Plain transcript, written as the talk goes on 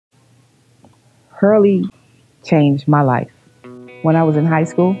Hurley changed my life. When I was in high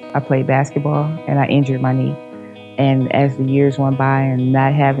school, I played basketball and I injured my knee. And as the years went by and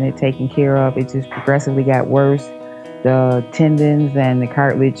not having it taken care of, it just progressively got worse. The tendons and the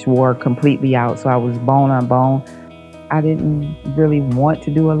cartilage wore completely out, so I was bone on bone. I didn't really want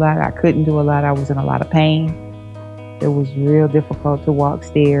to do a lot. I couldn't do a lot. I was in a lot of pain. It was real difficult to walk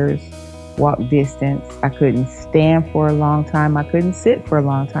stairs, walk distance. I couldn't stand for a long time. I couldn't sit for a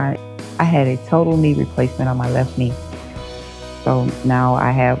long time. I had a total knee replacement on my left knee. So now I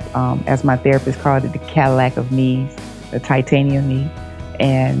have, as my therapist called it, the Cadillac of knees, the titanium knee.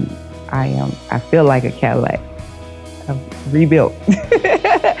 And I feel like a Cadillac. I've rebuilt.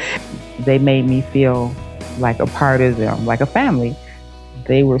 They made me feel like a part of them, like a family.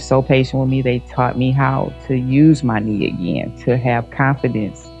 They were so patient with me. They taught me how to use my knee again, to have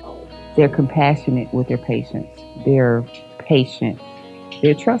confidence. They're compassionate with their patients. They're patient.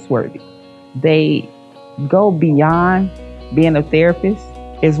 They're trustworthy. They go beyond being a therapist.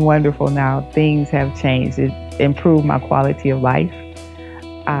 Is wonderful now. Things have changed. It improved my quality of life.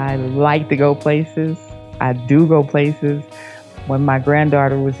 I like to go places. I do go places. When my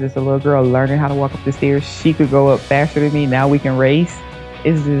granddaughter was just a little girl learning how to walk up the stairs, she could go up faster than me. Now we can race.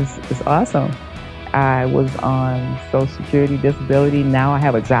 It's awesome. I was on Social Security disability. Now I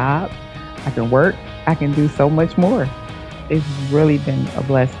have a job. I can work. I can do so much more. It's really been a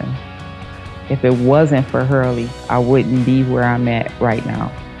blessing. If it wasn't for Hurley, I wouldn't be where I'm at right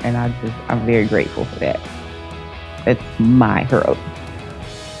now. And I'm very grateful for that. It's my Hurley.